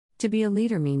To be a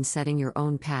leader means setting your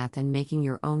own path and making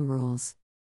your own rules.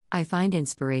 I find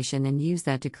inspiration and use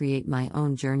that to create my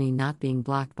own journey, not being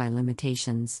blocked by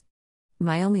limitations.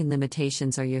 My only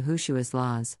limitations are Yahushua's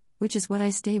laws, which is what I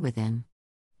stay within.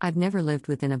 I've never lived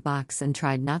within a box and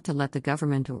tried not to let the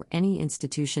government or any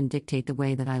institution dictate the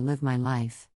way that I live my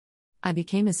life. I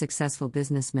became a successful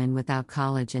businessman without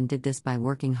college and did this by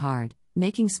working hard,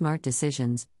 making smart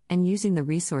decisions, and using the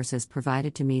resources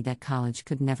provided to me that college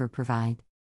could never provide.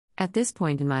 At this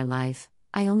point in my life,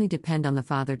 I only depend on the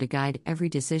Father to guide every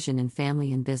decision in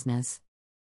family and business.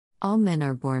 All men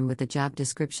are born with a job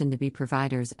description to be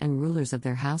providers and rulers of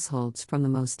their households from the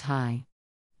Most High.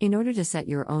 In order to set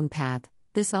your own path,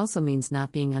 this also means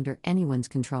not being under anyone's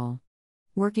control.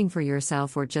 Working for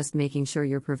yourself or just making sure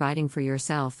you're providing for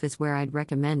yourself is where I'd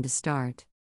recommend to start.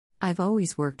 I've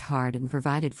always worked hard and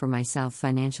provided for myself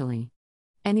financially.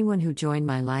 Anyone who joined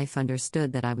my life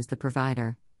understood that I was the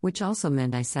provider, which also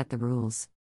meant I set the rules.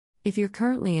 If you're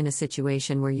currently in a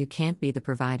situation where you can't be the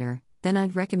provider, then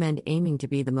I'd recommend aiming to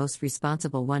be the most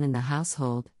responsible one in the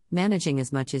household, managing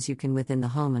as much as you can within the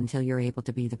home until you're able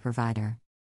to be the provider.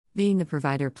 Being the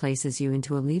provider places you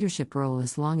into a leadership role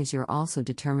as long as you're also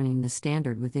determining the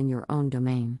standard within your own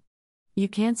domain. You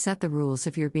can't set the rules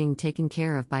if you're being taken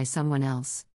care of by someone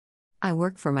else. I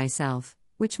work for myself,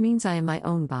 which means I am my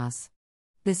own boss.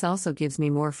 This also gives me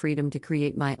more freedom to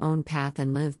create my own path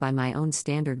and live by my own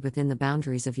standard within the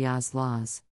boundaries of Yah's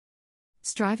laws.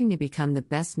 Striving to become the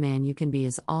best man you can be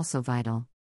is also vital.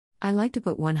 I like to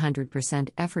put 100%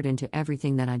 effort into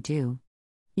everything that I do.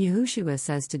 Yahushua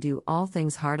says to do all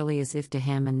things heartily as if to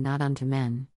him and not unto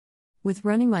men. With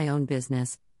running my own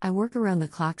business, I work around the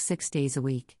clock 6 days a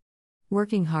week.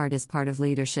 Working hard is part of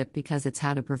leadership because it's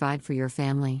how to provide for your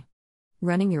family.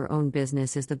 Running your own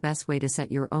business is the best way to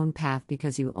set your own path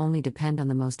because you only depend on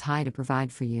the Most High to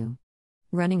provide for you.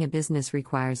 Running a business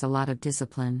requires a lot of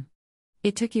discipline.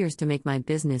 It took years to make my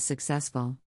business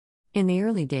successful. In the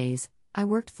early days, I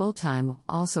worked full-time while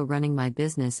also running my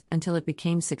business until it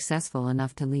became successful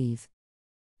enough to leave.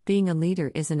 Being a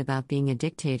leader isn't about being a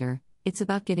dictator, it's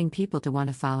about getting people to want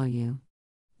to follow you.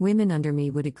 Women under me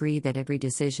would agree that every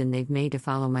decision they've made to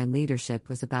follow my leadership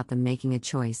was about them making a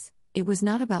choice. It was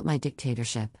not about my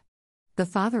dictatorship. The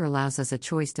Father allows us a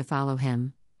choice to follow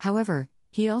Him, however,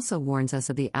 He also warns us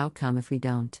of the outcome if we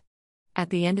don't. At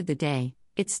the end of the day,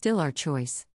 it's still our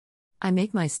choice. I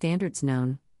make my standards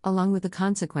known, along with the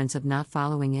consequence of not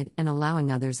following it and allowing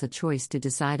others the choice to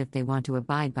decide if they want to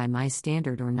abide by my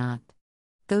standard or not.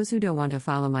 Those who don't want to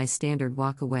follow my standard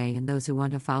walk away, and those who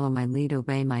want to follow my lead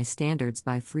obey my standards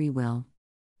by free will.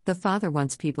 The Father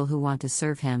wants people who want to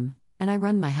serve Him, and I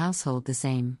run my household the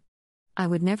same. I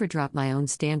would never drop my own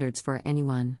standards for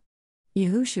anyone.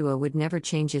 Yahushua would never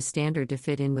change his standard to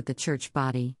fit in with the church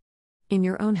body. In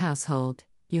your own household,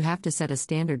 you have to set a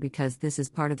standard because this is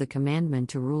part of the commandment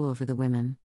to rule over the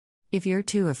women. If you're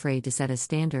too afraid to set a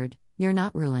standard, you're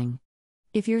not ruling.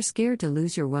 If you're scared to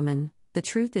lose your woman, the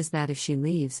truth is that if she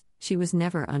leaves, she was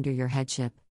never under your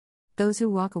headship. Those who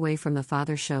walk away from the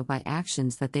Father show by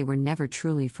actions that they were never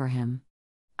truly for Him.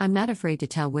 I'm not afraid to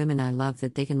tell women I love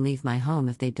that they can leave my home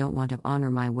if they don't want to honor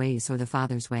my ways or the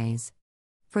Father's ways.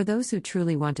 For those who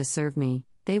truly want to serve me,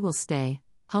 they will stay,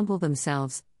 humble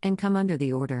themselves, and come under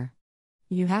the order.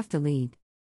 You have to lead.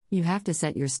 You have to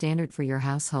set your standard for your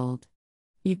household.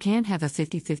 You can't have a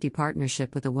 50-50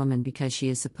 partnership with a woman because she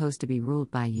is supposed to be ruled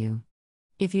by you.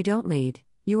 If you don't lead,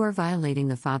 you are violating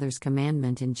the Father's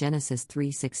commandment in Genesis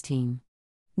 3:16.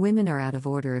 Women are out of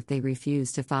order if they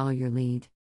refuse to follow your lead.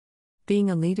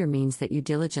 Being a leader means that you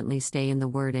diligently stay in the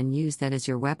Word and use that as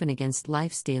your weapon against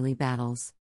life's daily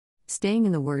battles. Staying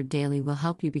in the Word daily will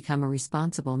help you become a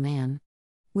responsible man.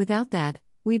 Without that,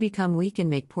 we become weak and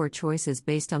make poor choices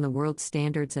based on the world's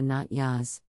standards and not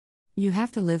Yah's. You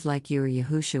have to live like you are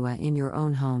Yahushua in your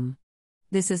own home.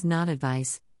 This is not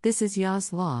advice, this is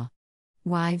Yah's law.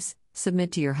 Wives,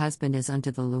 submit to your husband as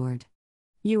unto the Lord.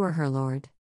 You are her Lord.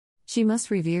 She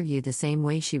must revere you the same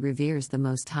way she reveres the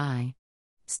Most High.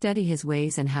 Study His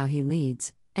ways and how He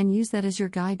leads, and use that as your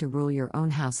guide to rule your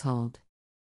own household.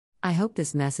 I hope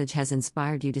this message has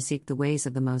inspired you to seek the ways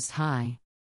of the Most High.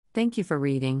 Thank you for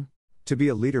reading. To be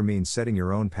a leader means setting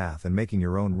your own path and making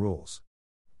your own rules.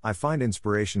 I find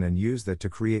inspiration and use that to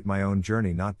create my own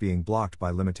journey, not being blocked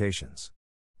by limitations.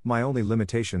 My only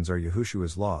limitations are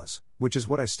Yahushua's laws, which is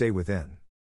what I stay within.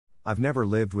 I've never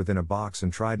lived within a box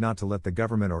and tried not to let the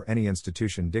government or any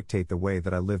institution dictate the way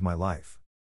that I live my life.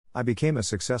 I became a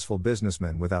successful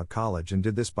businessman without college and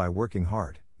did this by working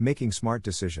hard, making smart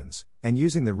decisions, and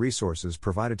using the resources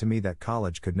provided to me that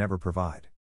college could never provide.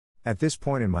 At this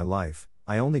point in my life,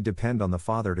 I only depend on the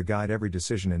Father to guide every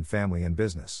decision in family and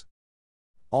business.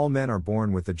 All men are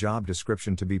born with the job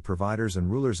description to be providers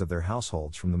and rulers of their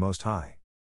households from the Most High.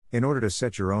 In order to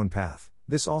set your own path,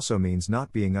 this also means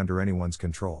not being under anyone's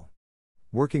control.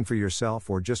 Working for yourself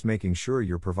or just making sure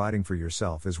you're providing for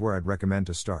yourself is where I'd recommend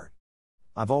to start.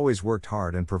 I've always worked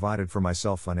hard and provided for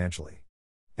myself financially.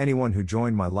 Anyone who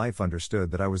joined my life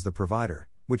understood that I was the provider,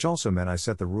 which also meant I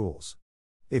set the rules.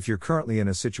 If you're currently in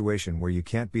a situation where you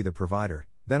can't be the provider,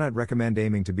 then I'd recommend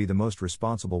aiming to be the most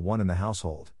responsible one in the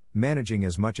household, managing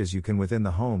as much as you can within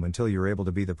the home until you're able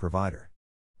to be the provider.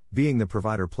 Being the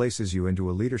provider places you into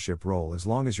a leadership role as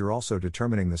long as you're also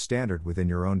determining the standard within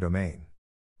your own domain.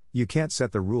 You can't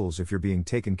set the rules if you're being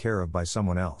taken care of by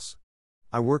someone else.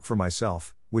 I work for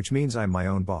myself, which means I'm my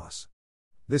own boss.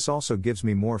 This also gives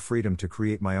me more freedom to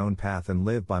create my own path and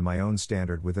live by my own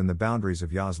standard within the boundaries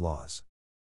of Yah's laws.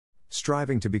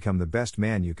 Striving to become the best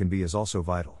man you can be is also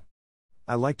vital.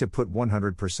 I like to put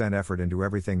 100% effort into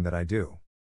everything that I do.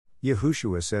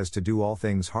 Yahushua says to do all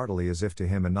things heartily as if to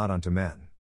him and not unto men.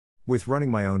 With running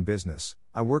my own business,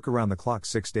 I work around the clock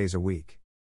 6 days a week.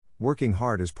 Working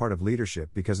hard is part of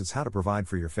leadership because it's how to provide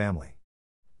for your family.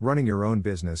 Running your own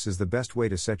business is the best way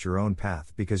to set your own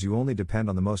path because you only depend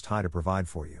on the Most High to provide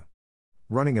for you.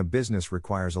 Running a business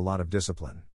requires a lot of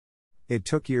discipline. It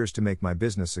took years to make my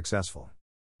business successful.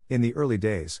 In the early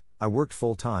days, I worked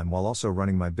full-time while also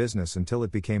running my business until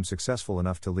it became successful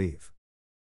enough to leave.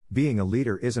 Being a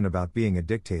leader isn't about being a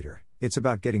dictator, it's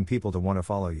about getting people to want to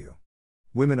follow you.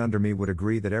 Women under me would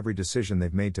agree that every decision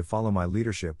they've made to follow my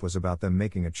leadership was about them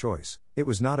making a choice, it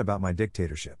was not about my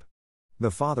dictatorship.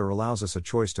 The Father allows us a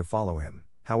choice to follow Him,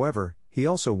 however, He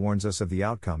also warns us of the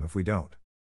outcome if we don't.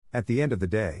 At the end of the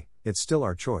day, it's still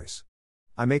our choice.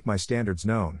 I make my standards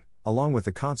known, along with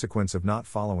the consequence of not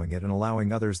following it and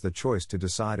allowing others the choice to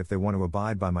decide if they want to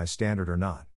abide by my standard or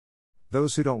not.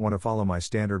 Those who don't want to follow my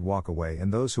standard walk away,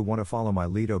 and those who want to follow my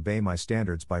lead obey my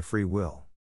standards by free will.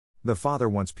 The Father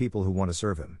wants people who want to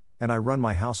serve Him, and I run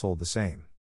my household the same.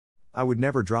 I would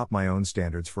never drop my own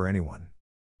standards for anyone.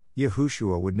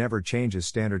 Yahushua would never change his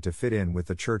standard to fit in with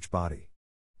the church body.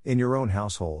 In your own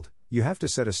household, you have to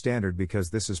set a standard because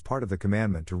this is part of the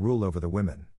commandment to rule over the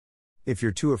women. If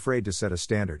you're too afraid to set a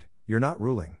standard, you're not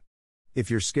ruling. If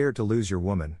you're scared to lose your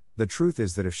woman, the truth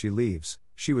is that if she leaves,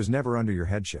 she was never under your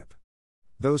headship.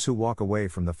 Those who walk away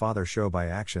from the Father show by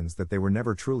actions that they were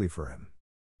never truly for Him.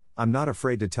 I'm not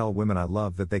afraid to tell women I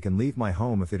love that they can leave my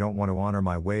home if they don't want to honor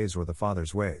my ways or the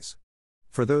Father's ways.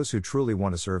 For those who truly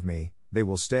want to serve me, they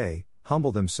will stay,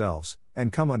 humble themselves,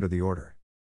 and come under the order.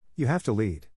 You have to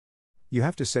lead. You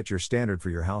have to set your standard for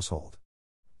your household.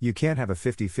 You can't have a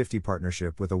 50-50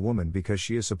 partnership with a woman because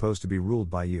she is supposed to be ruled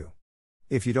by you.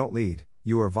 If you don't lead,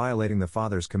 you are violating the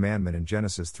Father's commandment in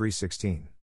Genesis 3:16.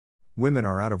 Women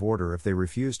are out of order if they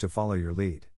refuse to follow your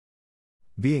lead.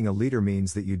 Being a leader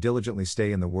means that you diligently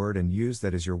stay in the Word and use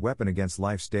that as your weapon against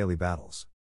life's daily battles.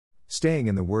 Staying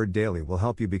in the Word daily will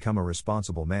help you become a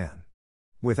responsible man.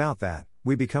 Without that,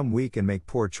 we become weak and make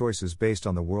poor choices based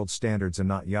on the world's standards and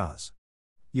not Yah's.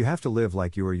 You have to live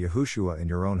like you are Yahushua in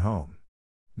your own home.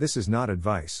 This is not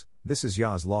advice, this is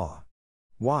Yah's law.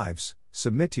 Wives,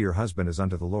 submit to your husband as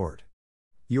unto the Lord.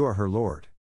 You are her Lord.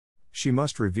 She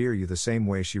must revere you the same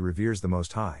way she reveres the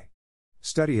Most High.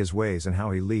 Study His ways and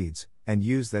how He leads, and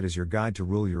use that as your guide to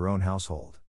rule your own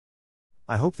household.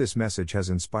 I hope this message has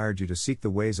inspired you to seek the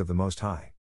ways of the Most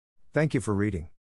High. Thank you for reading.